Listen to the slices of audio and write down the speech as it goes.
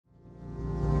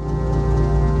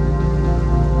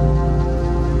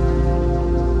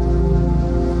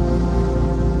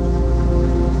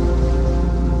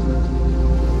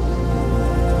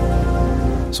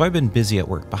So I've been busy at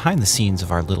work behind the scenes of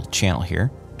our little channel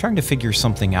here, trying to figure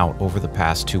something out over the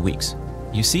past 2 weeks.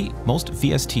 You see, most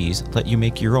VSTs let you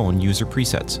make your own user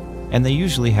presets, and they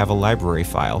usually have a library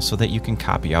file so that you can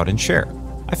copy out and share.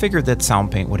 I figured that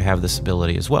Soundpaint would have this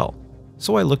ability as well.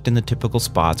 So I looked in the typical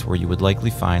spots where you would likely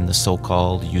find the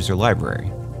so-called user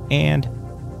library, and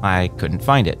I couldn't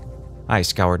find it. I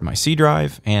scoured my C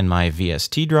drive and my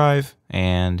VST drive,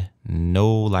 and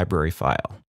no library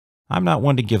file. I'm not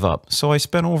one to give up, so I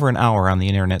spent over an hour on the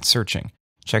internet searching,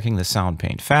 checking the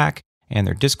Soundpaint FAQ and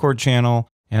their Discord channel,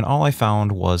 and all I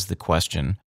found was the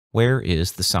question, where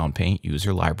is the Soundpaint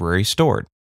user library stored?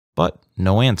 But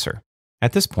no answer.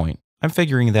 At this point, I'm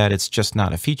figuring that it's just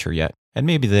not a feature yet, and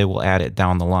maybe they will add it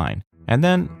down the line. And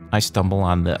then I stumble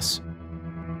on this.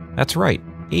 That's right,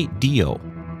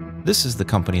 8Dio. This is the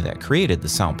company that created the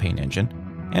Soundpaint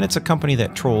Engine, and it's a company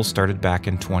that Trolls started back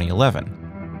in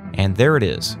 2011. And there it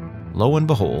is, lo and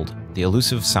behold, the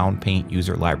elusive Soundpaint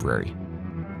user library.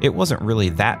 It wasn't really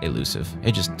that elusive,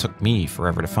 it just took me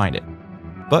forever to find it.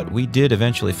 But we did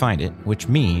eventually find it, which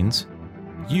means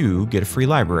you get a free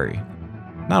library.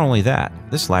 Not only that,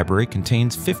 this library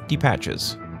contains 50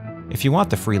 patches. If you want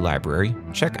the free library,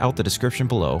 check out the description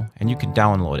below and you can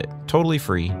download it, totally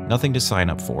free, nothing to sign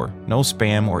up for, no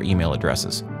spam or email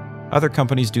addresses. Other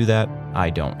companies do that,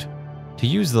 I don't. To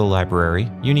use the library,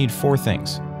 you need 4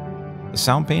 things: the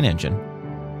Soundpaint Engine,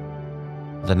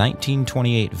 the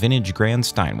 1928 vintage Grand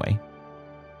Steinway,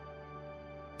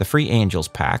 the free Angels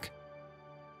pack,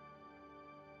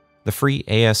 the free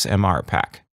ASMR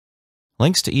pack.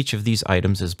 Links to each of these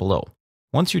items is below.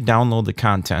 Once you download the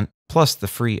content, plus the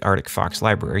free Arctic Fox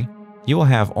library, you will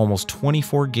have almost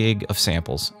 24 gig of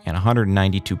samples and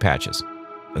 192 patches.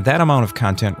 That amount of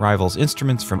content rivals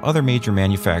instruments from other major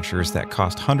manufacturers that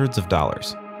cost hundreds of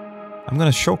dollars. I'm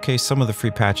going to showcase some of the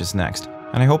free patches next,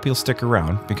 and I hope you'll stick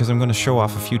around because I'm going to show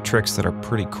off a few tricks that are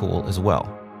pretty cool as well.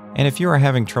 And if you are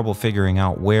having trouble figuring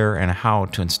out where and how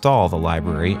to install the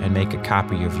library and make a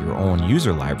copy of your own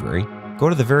user library, go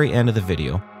to the very end of the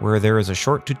video where there is a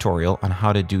short tutorial on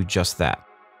how to do just that,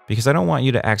 because I don't want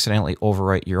you to accidentally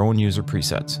overwrite your own user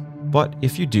presets. But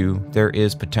if you do, there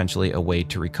is potentially a way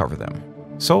to recover them.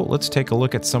 So let's take a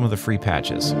look at some of the free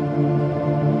patches.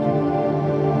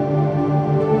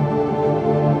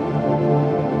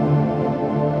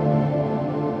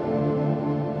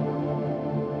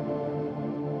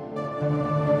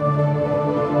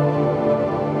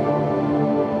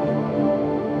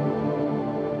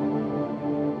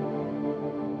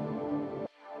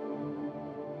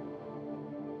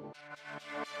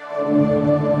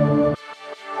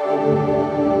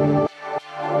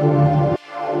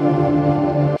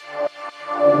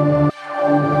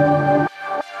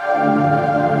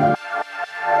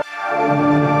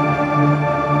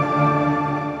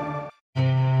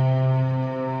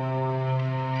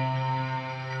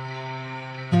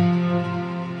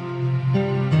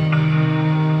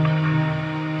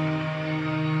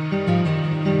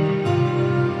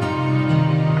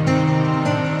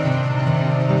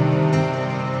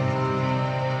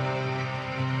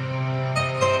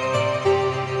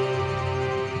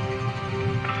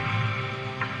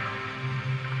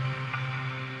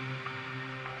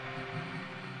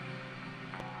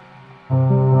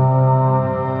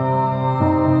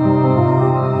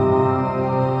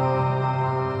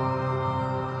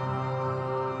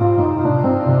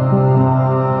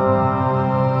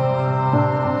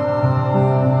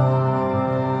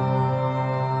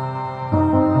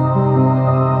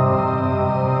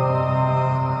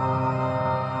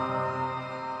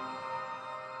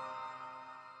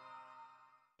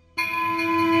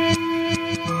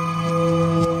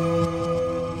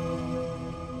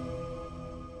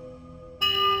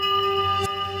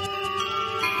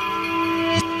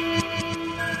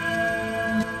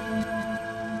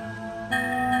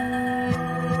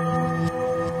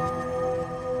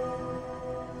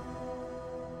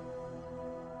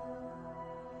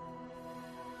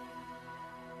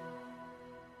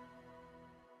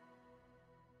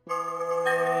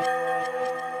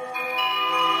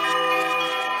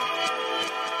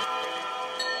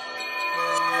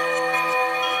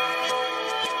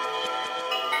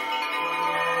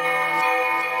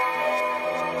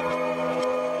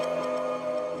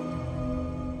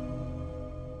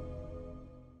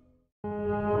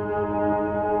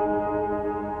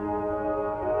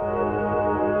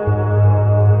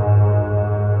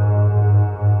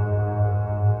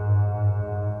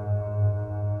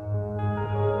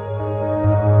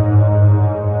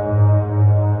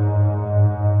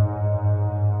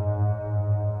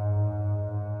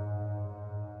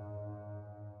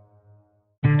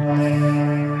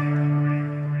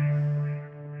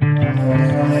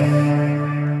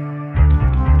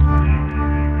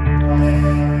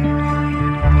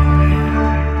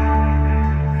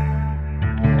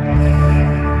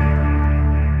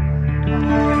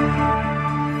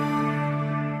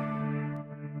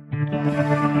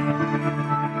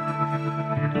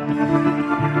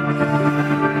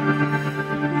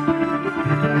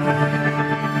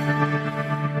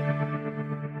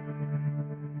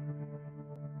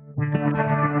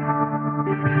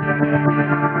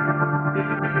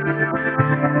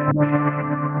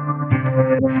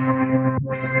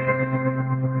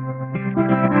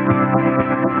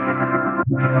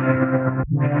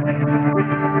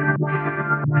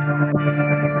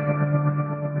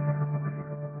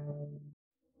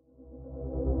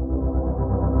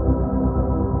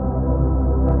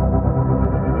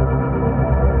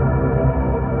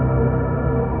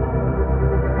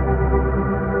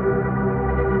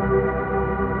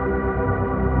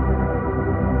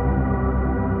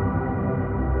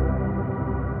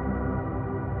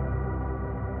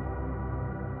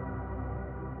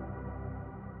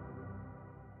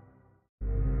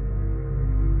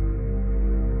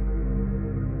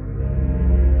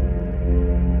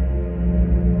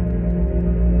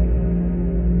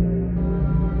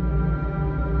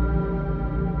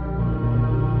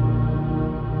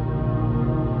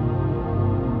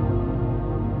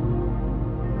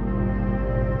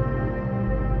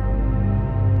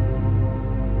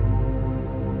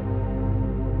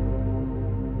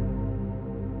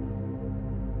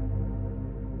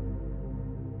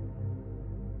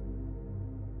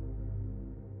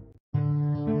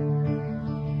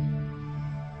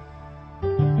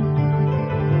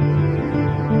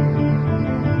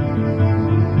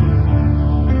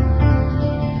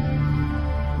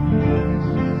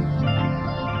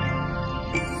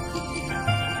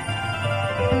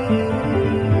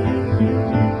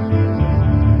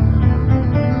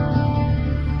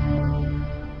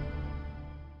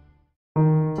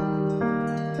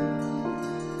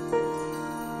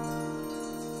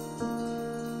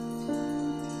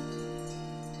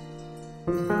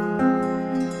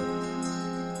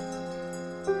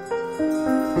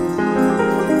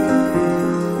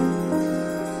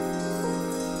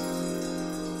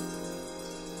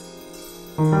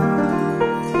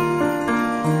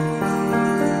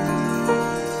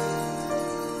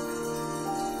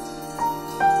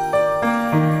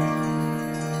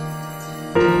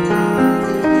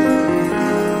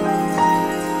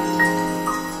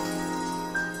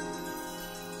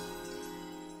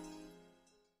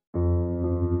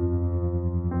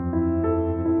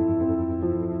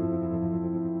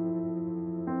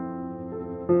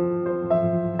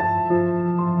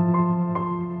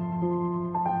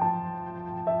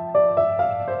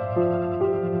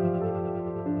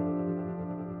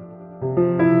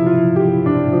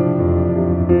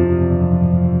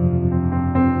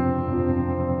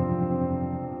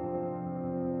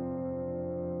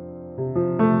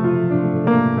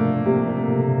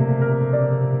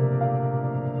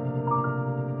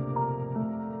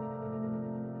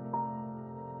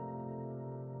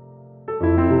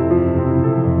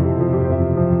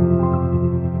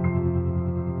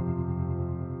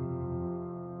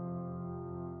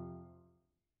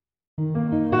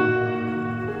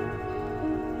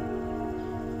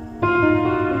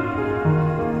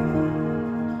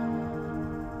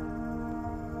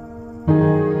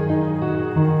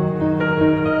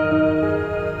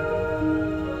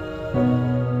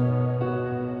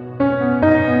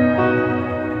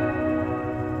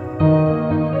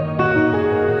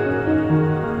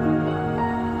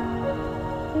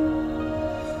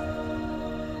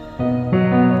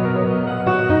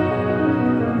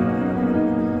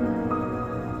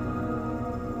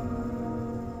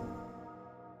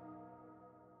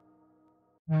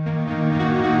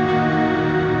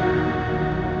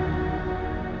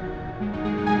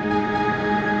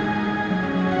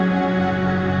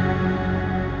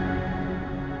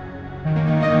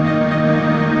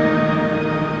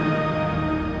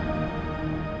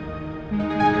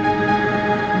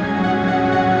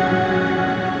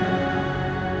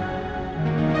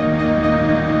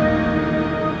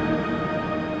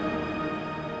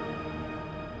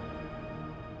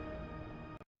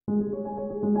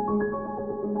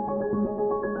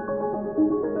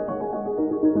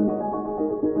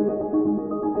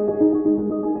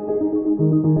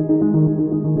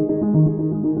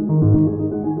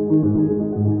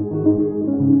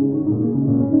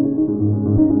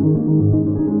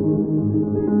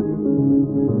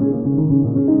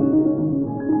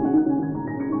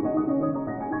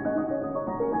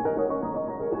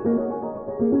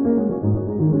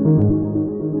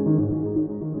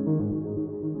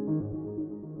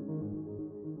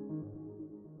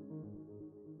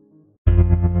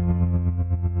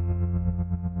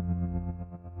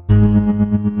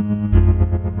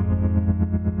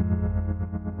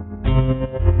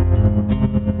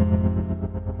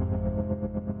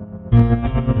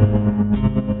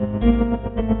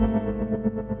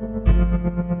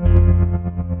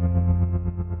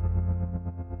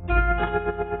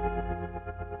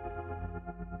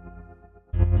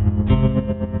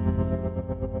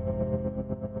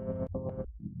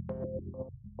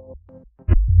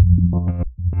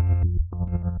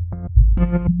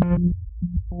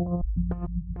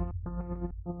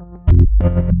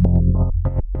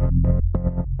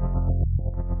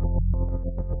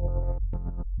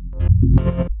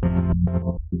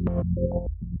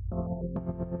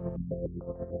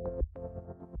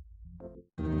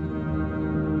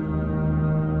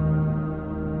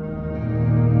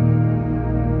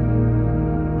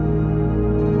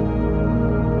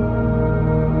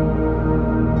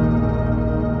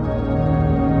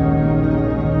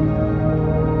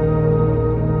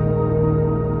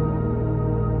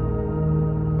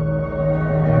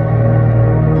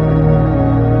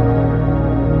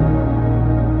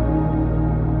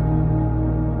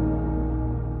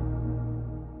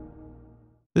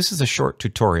 This is a short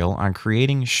tutorial on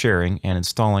creating, sharing, and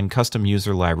installing custom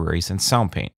user libraries in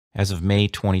Soundpaint as of May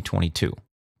 2022.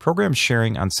 Program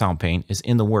sharing on Soundpaint is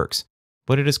in the works,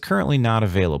 but it is currently not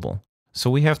available, so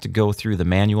we have to go through the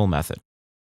manual method.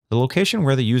 The location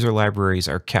where the user libraries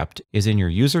are kept is in your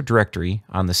user directory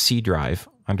on the C drive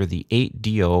under the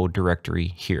 8do directory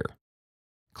here.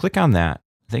 Click on that,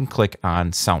 then click on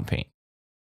Soundpaint.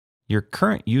 Your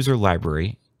current user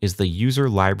library is the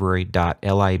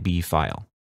userlibrary.lib file.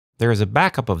 There is a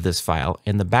backup of this file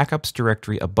in the backups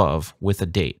directory above with a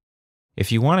date.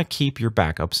 If you want to keep your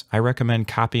backups, I recommend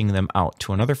copying them out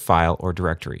to another file or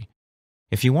directory.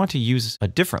 If you want to use a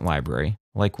different library,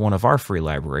 like one of our free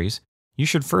libraries, you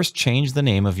should first change the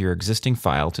name of your existing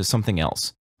file to something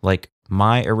else, like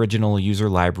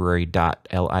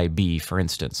myoriginalUserLibrary.lib for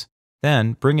instance.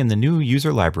 Then bring in the new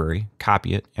user library,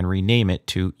 copy it, and rename it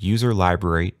to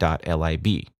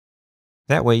userlibrary.lib.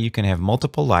 That way you can have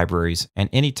multiple libraries, and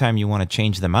anytime you want to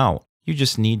change them out, you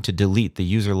just need to delete the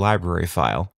user library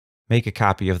file, make a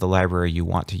copy of the library you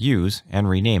want to use, and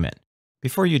rename it.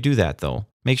 Before you do that though,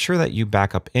 make sure that you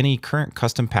back up any current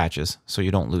custom patches so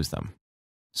you don't lose them.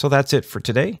 So that's it for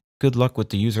today. Good luck with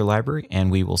the user library,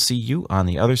 and we will see you on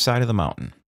the other side of the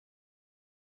mountain.